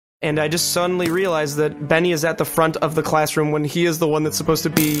and I just suddenly realized that Benny is at the front of the classroom when he is the one that's supposed to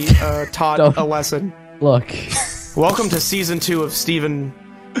be taught a lesson. Look. Welcome to season 2 of Steven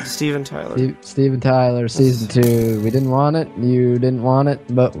Tyler. Steven Tyler, season 2. We didn't want it, you didn't want it,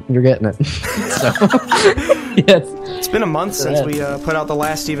 but you're getting it. So, yes. It's been a month since we put out the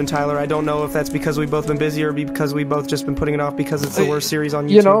last Steven Tyler. I don't know if that's because we've both been busy or because we both just been putting it off because it's the worst series on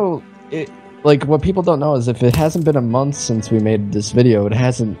YouTube. You know, like, what people don't know is if it hasn't been a month since we made this video, it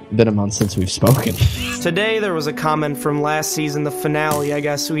hasn't been a month since we've spoken. Today there was a comment from last season, the finale, I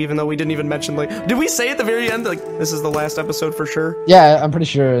guess, even though we didn't even mention, like, did we say at the very end, like, this is the last episode for sure? Yeah, I'm pretty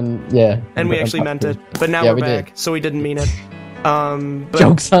sure, and yeah. And we actually meant it, but now we're back, so we didn't mean it. But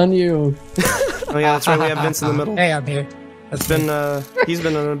joke's on you. Oh yeah, that's right, we have Vince in the middle. Hey, I'm here. He's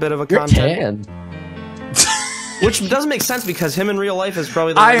been in a bit of a You're content. tan. Which doesn't make sense because him in real life is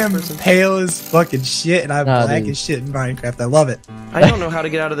probably the I worst am person. pale as fucking shit, and I'm black as shit in Minecraft. I love it. I don't know how to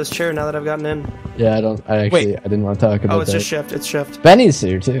get out of this chair now that I've gotten in. Yeah, I didn't want to talk about that. Oh, it's just shift. It's shift. Benny's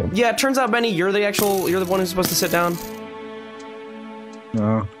here too. Yeah, it turns out, Benny, you're the one who's supposed to sit down.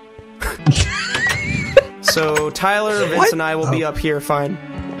 No. So Tyler, Vince, and I will be up here. Fine.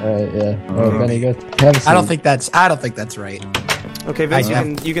 Alright, yeah. Alright, Benny, go. Have a seat. I don't think that's right. Okay, Vince,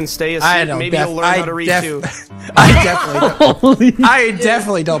 you can stay a seat. I know, Maybe you'll learn how to read too. I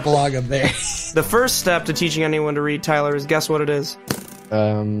definitely don't belong up there. The first step to teaching anyone to read, Tyler, is guess what it is?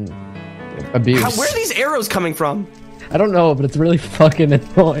 Abuse. Where are these arrows coming from? I don't know, but it's really fucking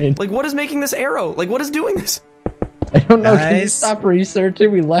annoying. Like, what is making this arrow? Like, what is doing this? I don't know. Nice. Can you stop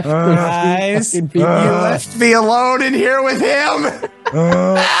researching? We left Nice. fucking people. You left me alone in here with him.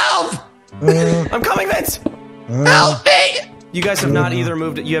 Help! I'm coming, Vince. Help me! You guys have not either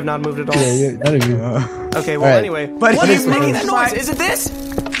moved. You have not moved at all. Yeah, none of you. Okay, well, Right. anyway. But What he is making moved that my- noise? Is it this?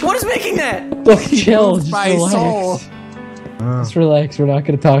 What is making that? Look, chill. Just my relax. soul. Just relax. We're not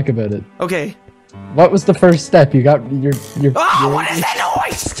going to talk about it. Okay. What was the first step? You got your. Oh, what is that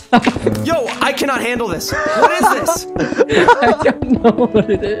noise? Yo, I cannot handle this. What is this? I don't know what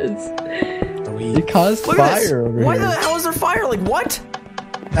it is. It caused Look at this. fire over Why here. the hell is there fire? Like, what?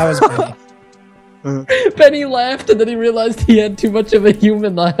 That was funny. Benny laughed and then he realized he had too much of a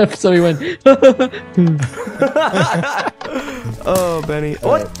human laugh, so he went. Oh, Benny.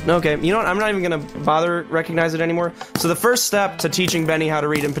 What? Okay, you know what? I'm not even gonna bother recognize it anymore. So the first step to teaching Benny how to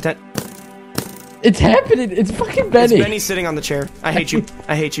read and pretend. It's happening. It's fucking Benny. It's Benny sitting on the chair. I hate you.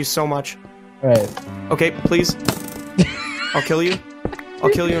 I hate you so much. Right. Okay, please. I'll kill you. I'll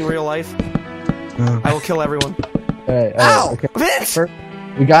kill you in real life. I will kill everyone. Alright. Ow! Okay. Vince!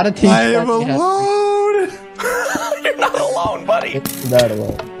 We gotta teach. I am Benny how to alone. You're not alone, buddy. read. You're not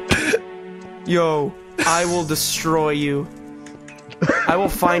alone. Yo, I will destroy you. I will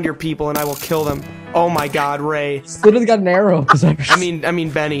find your people and I will kill them. Oh my God, Ray. He's literally got an arrow. I mean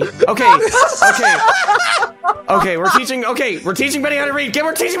Benny. Okay, okay, okay. We're teaching Benny how to read.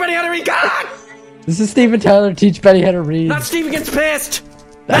 We're teaching Benny how to read. God! This is Steven Tyler. Teach Benny how to read. Not Steven gets pissed.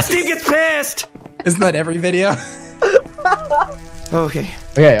 Not Steve gets pissed. Isn't that every video? Okay.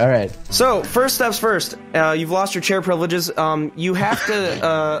 Okay. All right. So first steps first. You've lost your chair privileges. You have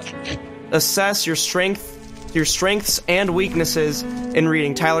to assess your strengths and weaknesses in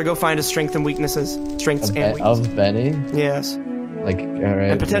reading. Tyler, go find his strengths and weaknesses. Of Benny. Yes. Like, all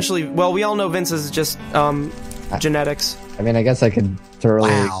right. And potentially, well, we all know Vince is just genetics. I mean, I guess I could thoroughly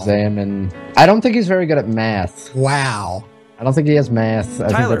Wow. examine. I don't think he's very good at math. Wow. I don't think he has math. I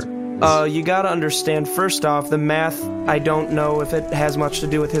Tyler, think that's, you gotta understand, first off, the math, I don't know if it has much to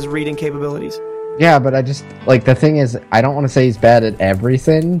do with his reading capabilities. yeah, but I just like the thing is, I don't want to say he's bad at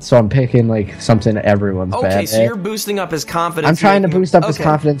everything, so I'm picking like something everyone's bad Okay, at. so you're boosting up his confidence. I'm trying to making him- boost up his okay.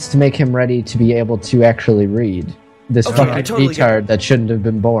 confidence to make him ready to be able to actually read. This Okay, I fucking totally get retard that shouldn't have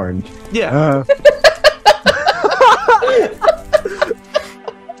been born. Yeah.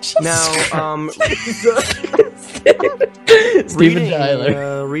 Now, Steven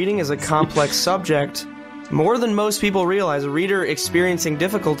Tyler. Reading is a complex subject. More than most people realize, a reader experiencing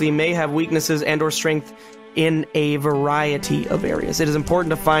difficulty may have weaknesses and or strength in a variety of areas. It is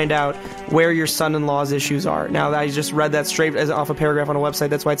important to find out where your son-in-law's issues are. Now, I just read that straight as off a paragraph on a website.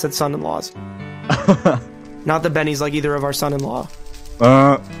 That's why it said son-in-laws. Not that Benny's like either of our son-in-law.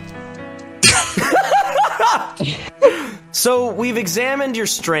 So we've examined your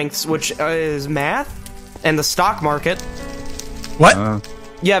strengths, which is math and the stock market. What?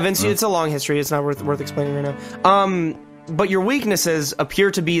 Yeah, Vince, it's a long history. It's not worth explaining right now. But your weaknesses appear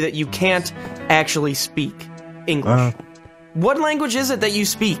to be that you can't actually speak English. What language is it that you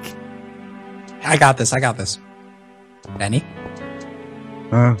speak? I got this. Benny?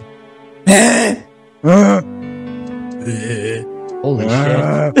 Holy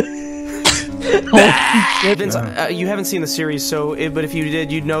shit. Vince, you haven't seen the series, but if you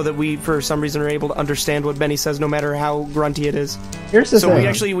did, you'd know that we, for some reason, are able to understand what Benny says, no matter how grunty it is. Here's the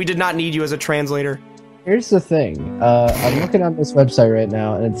thing. So we did not need you as a translator. Here's the thing. I'm looking on this website right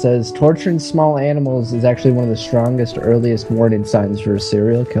now, and it says torturing small animals is actually one of the strongest, earliest warning signs for a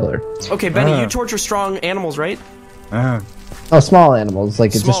serial killer. Okay, Benny, you torture strong animals, right? Oh, small animals.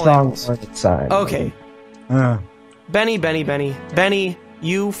 Like, it's a strong warning sign. Okay. Benny,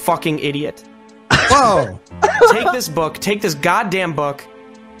 you fucking idiot. Whoa! Take this book. Take this goddamn book.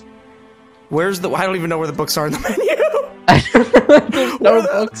 Where's the... I don't even know where the books are in the menu. There's no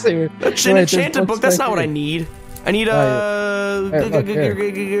books here. An enchanted book. That's not what I need. I need a...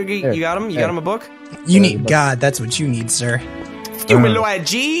 You got him? You got him a book? You need God. That's what you need, sir. You mean Lord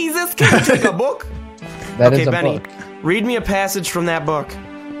Jesus? Can you take a book? That okay, is a Benny, book. read me a passage from that book.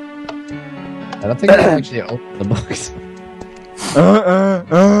 I don't think I can actually open the books. He's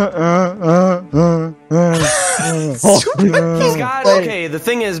got... Okay, the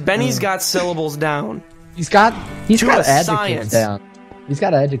thing is, Benny's got syllables down. He's got adjectives science. down. He's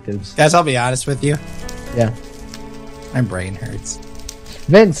got adjectives. Guys, I'll be honest with you. Yeah. My brain hurts.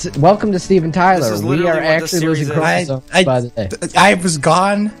 Vince, welcome to Steven Tyler. This is We literally are what this actually losing series is. chromosomes by the day. I was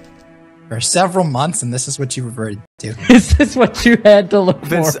gone for several months, and this is what you reverted to. Is this what you had to look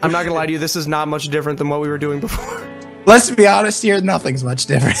Vince, for? I'm not gonna lie to you, this is not much different than what we were doing before. Let's be honest here, nothing's much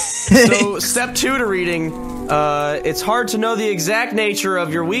different. So, step 2 to reading, it's hard to know the exact nature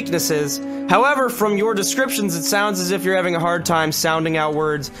of your weaknesses. However, from your descriptions, it sounds as if you're having a hard time sounding out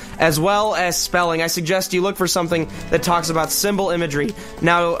words, as well as spelling. I suggest you look for something that talks about symbol imagery.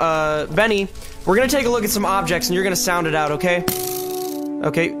 Now, Benny, we're gonna take a look at some objects, and you're gonna sound it out, okay?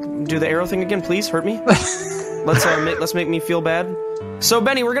 Okay, do the arrow thing again, please, hurt me. Let's make me feel bad. So,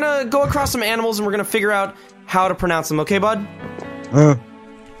 Benny, we're gonna go across some animals, and we're gonna figure out how to pronounce them, okay, bud?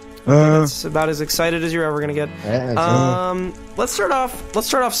 That's about as excited as you're ever gonna get. Let's start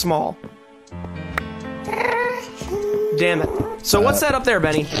off small. Damn it. So what's that up there,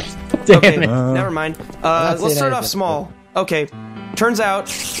 Benny? Damn it. Never mind. Let's start off small. Okay. Turns out,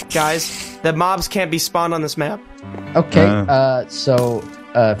 guys, that mobs can't be spawned on this map. Okay, so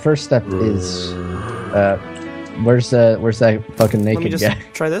first step is where's that fucking naked Let me just guy?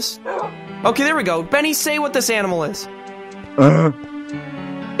 try this. Okay, there we go. Benny, say what this animal is.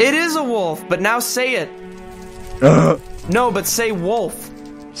 It is a wolf, but now say it. No, but say wolf.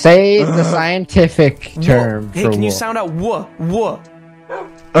 Say the scientific term Hey, for can you wolf. sound out wuh?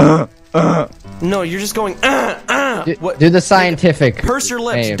 No, you're just going What? Do the scientific. Purse your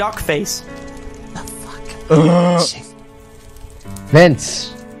lips, name. duck face.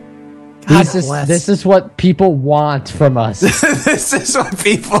 Vince. This is what people want from us. This is what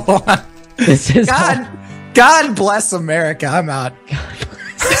people want. This is God bless America. I'm out.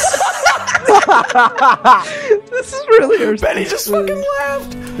 This is really our Benny just fucking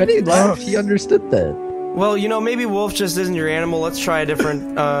laughed. Benny laughed. He understood that. Well, you know, maybe wolf just isn't your animal. Let's try a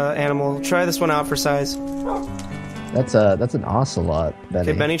different animal. Try this one out for size. That's an ocelot, Benny.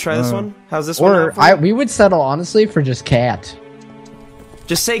 Okay, Benny, try this one. How's this one? Or we would settle honestly for just cat.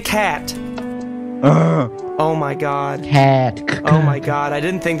 Just say cat. Oh my god. Cat. Oh my god. I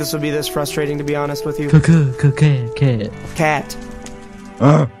didn't think this would be this frustrating, to be honest with you. Cat. Cat.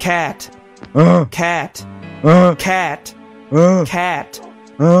 Cat. Cat. Cat. Cat. Cat.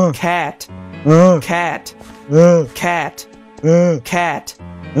 Cat. Cat. Cat. Cat.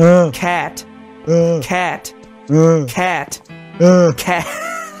 Cat. Cat. Cat.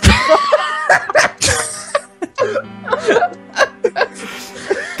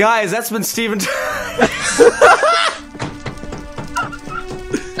 Guys, that's been Steven.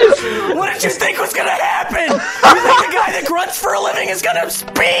 What did you think was gonna happen? You think the guy that grunts for a living is gonna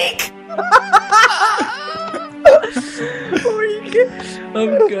speak?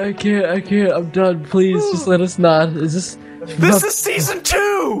 I can't. I'm done. Please, just let us not. Is this? This is season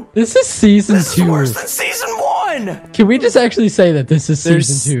 2. This is season 2. This is worse than season 1. Can we just actually say that this is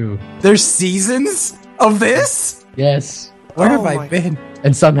season 2? There's seasons of this? Yes. Where have I been?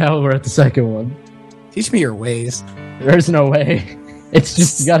 And somehow we're at the second one. Teach me your ways. There's no way. It's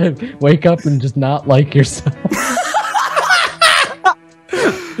just you gotta wake up and just not like yourself.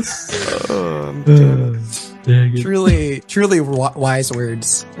 Truly wise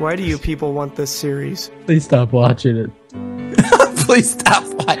words. Why do you people want this series? Please stop watching it. Please stop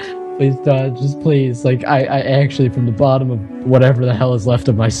watching. Please don't. Just please. Like, I actually, from the bottom of whatever the hell is left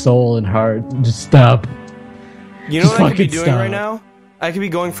of my soul and heart, just stop. You know Just what I could be fucking doing stop. right now? I could be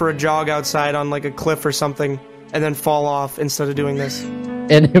going for a jog outside on like a cliff or something, and then fall off instead of doing this.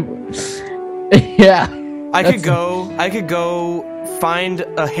 And it, yeah. I could go find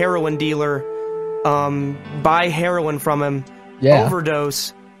a heroin dealer, buy heroin from him, Yeah.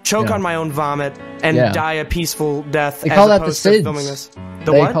 overdose, choke Yeah. on my own vomit, and Yeah. die a peaceful death. They as call that the opposed to SIDS. filming this.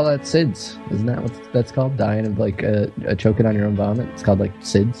 The They what? call that SIDS. Isn't that what that's called? Dying of like choking on your own vomit. It's called like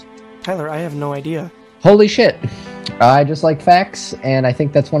SIDS. Tyler, I have no idea. Holy shit. I just like facts, and I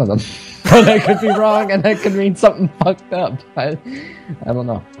think that's one of them. But I could be wrong, and that could mean something fucked up. I don't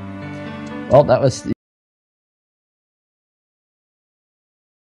know. Well, that was